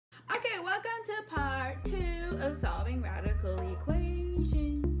Welcome to part 2 of solving radical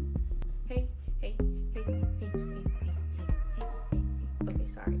equations. Hey. Okay,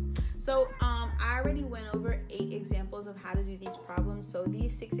 sorry. So I already went over 8 examples of how to do these problems. So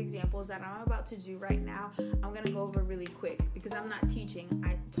these 6 examples that I'm about to do right now, I'm gonna go over really quick because I'm not teaching.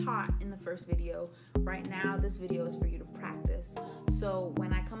 I taught in the first video. Right now, this video is for you to practice. So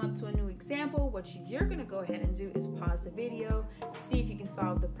when I come up to a new example, what you're gonna go ahead and do is pause the video, see if you can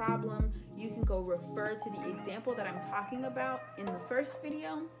solve the problem. You can go refer to the example that I'm talking about in the first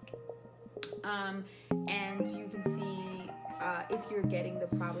video, and you can see if you're getting the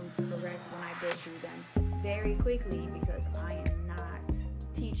problems correct when I go through them very quickly because I am not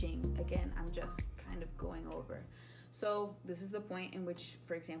teaching. Again, I'm just kind of going over. So this is the point in which,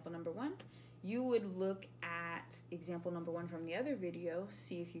 for example, number 1, you would look at example number 1 from the other video,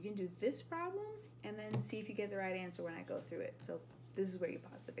 see if you can do this problem, and then see if you get the right answer when I go through it. So this is where you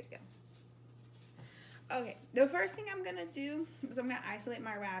pause the video. Okay, the first thing I'm gonna do is I'm gonna isolate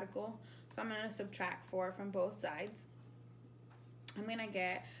my radical. So I'm gonna subtract 4 from both sides. I'm gonna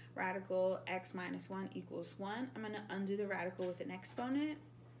get radical x minus 1 equals 1. I'm gonna undo the radical with an exponent.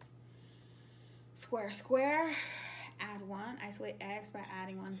 Square, square, add 1. Isolate x by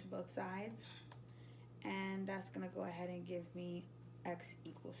adding 1 to both sides. And that's gonna go ahead and give me x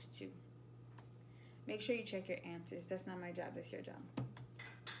equals 2. Make sure you check your answers. That's not my job, that's your job.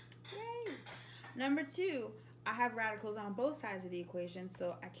 Yay! Number 2, I have radicals on both sides of the equation,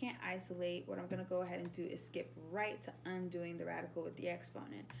 so I can't isolate. What I'm gonna go ahead and do is skip right to undoing the radical with the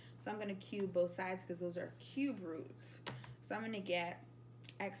exponent. So I'm gonna cube both sides because those are cube roots. So I'm gonna get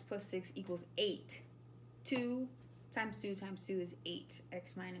x plus 6 equals 8. 2 times 2 times 2 is 8.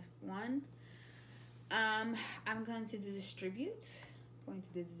 X minus 1. I'm going to distribute.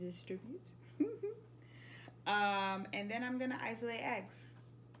 And then I'm gonna isolate x.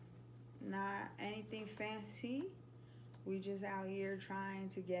 Not anything fancy. We just out here trying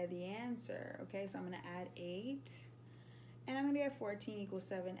to get the answer. Okay, so I'm gonna add 8. And I'm gonna get 14 equals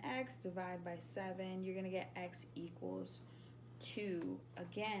 7x. Divide by 7. You're gonna get x equals 2.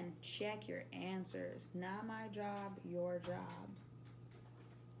 Again, check your answers. Not my job, your job.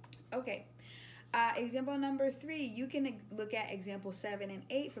 Okay. Example number 3, you can look at example 7 and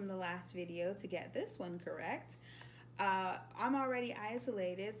 8 from the last video to get this one correct. I'm already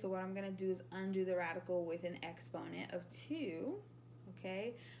isolated, so what I'm going to do is undo the radical with an exponent of 2,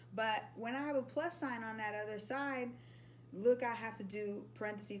 okay? But when I have a plus sign on that other side, look, I have to do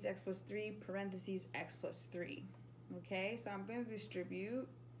parentheses x plus 3, parentheses x plus 3, okay? So I'm going to distribute,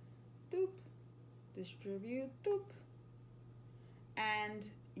 doop, and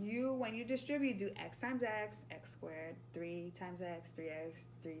when you distribute, do x times x, x squared, 3 times x, 3x,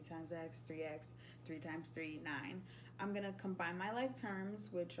 3 times x, 3x, 3 times 3, 9. I'm going to combine my like terms,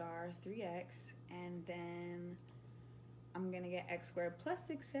 which are 3x, and then I'm going to get x squared plus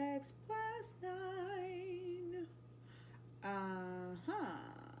 6x plus 9.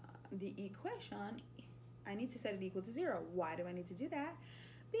 The equation, I need to set it equal to 0. Why do I need to do that?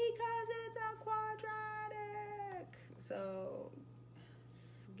 Because it's a quadratic. So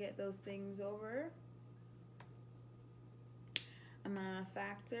get those things over. I'm gonna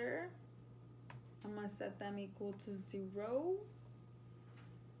factor. I'm gonna set them equal to 0.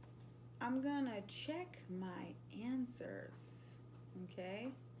 I'm gonna check my answers. Okay,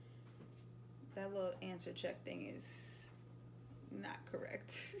 that little answer check thing is not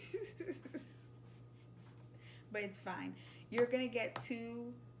correct. But it's fine. You're gonna get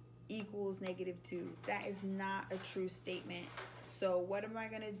 2 equals -2. That is not a true statement. So what am I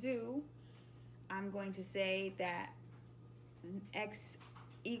going to do? I'm going to say that x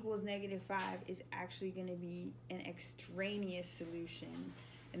equals -5 is actually going to be an extraneous solution.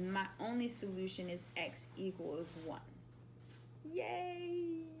 And my only solution is x equals 1.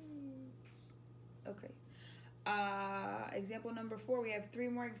 Yay! Okay. Example number 4, we have 3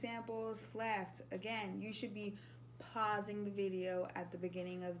 more examples left. Again, you should be pausing the video at the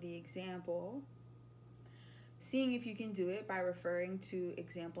beginning of the example, seeing if you can do it by referring to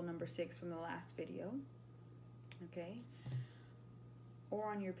example number 6 from the last video, okay, or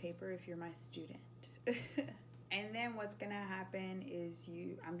on your paper if you're my student. And then what's gonna happen is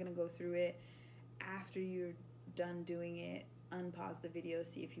I'm gonna go through it after you're done doing it. Unpause the video,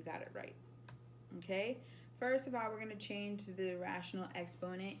 see if you got it right. Okay, first of all, we're gonna change the rational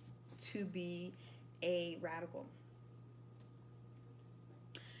exponent to be a radical.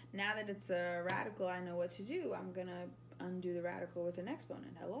 Now that it's a radical, I know what to do. I'm gonna undo the radical with an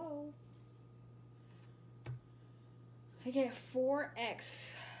exponent. Hello. I get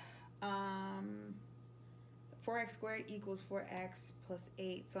 4x 4x squared equals 4x plus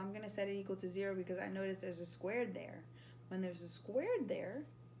 8. So I'm going to set it equal to 0 because I noticed there's a squared there. When there's a squared there,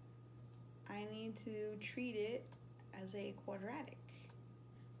 I need to treat it as a quadratic.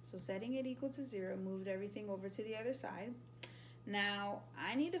 So setting it equal to 0, moved everything over to the other side. Now,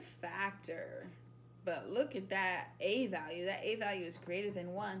 I need a factor. But look at that a value. That a value is greater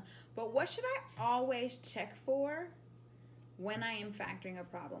than 1. But what should I always check for when I am factoring a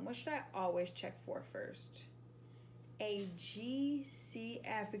problem? What should I always check for first? A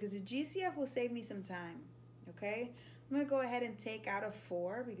GCF, because a GCF will save me some time, okay? I'm going to go ahead and take out a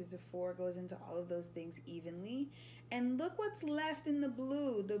 4 because the 4 goes into all of those things evenly. And look what's left in the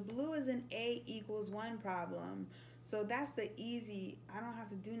blue. The blue is an A equals 1 problem. So that's the easy, I don't have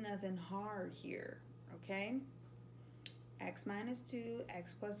to do nothing hard here, okay? X minus 2,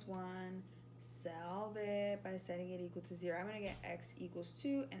 X plus 1, solve it by setting it equal to 0. I'm going to get X equals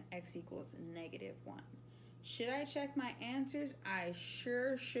 2 and X equals negative 1. Should I check my answers? I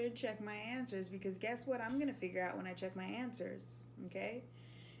sure should check my answers, because guess what I'm going to figure out when I check my answers, okay?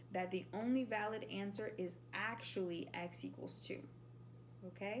 That the only valid answer is actually X equals 2,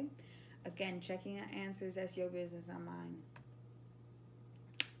 okay? Again, checking your answers, that's your business, not mine.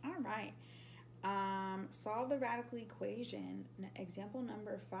 All right. Solve the radical equation. Example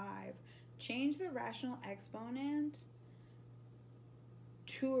number 5. Change the rational exponent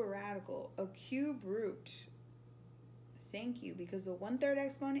to a radical, a cube root. Thank you, because the 1/3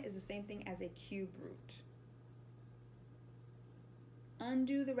 exponent is the same thing as a cube root.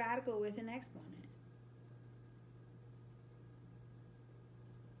 Undo the radical with an exponent.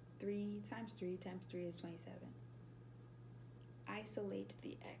 3 times 3 times 3 is 27. Isolate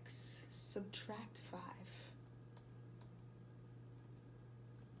the x. Subtract 5.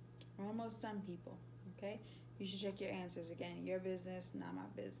 We're almost done, people. Okay? You should check your answers again. Your business, not my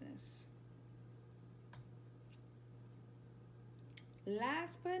business.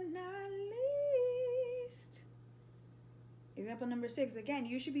 Last but not least, example number 6. Again,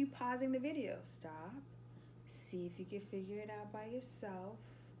 you should be pausing the video. Stop. See if you can figure it out by yourself.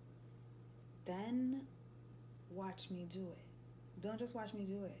 Then watch me do it. Don't just watch me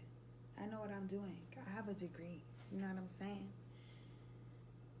do it. I know what I'm doing. I have a degree. You know what I'm saying?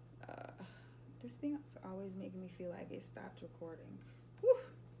 This thing is always making me feel like it stopped recording. Whew.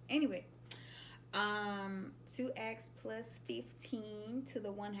 Anyway, 2x plus 15 to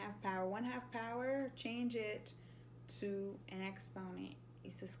the 1/2 power. 1/2 power, change it to an exponent.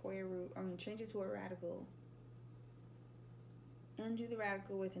 It's a square root. I mean, change it to a radical. Undo the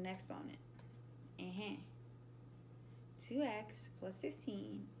radical with an exponent. 2x plus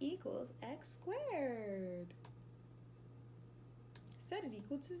 15 equals x squared. Set it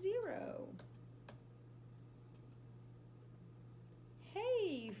equal to 0.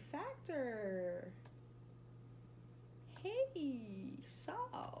 Hey, factor. Hey,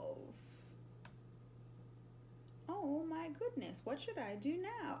 solve. Oh my goodness, what should I do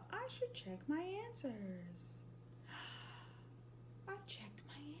now? I should check my answers. I checked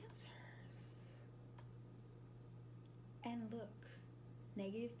my answers. And look,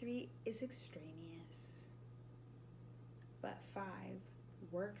 -3 is extraneous, but 5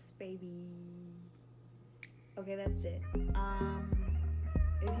 works, baby. Okay, that's it.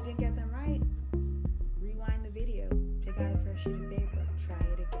 If you didn't get them right, rewind the video, take out a fresh sheet of paper, try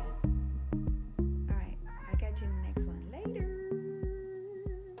it again.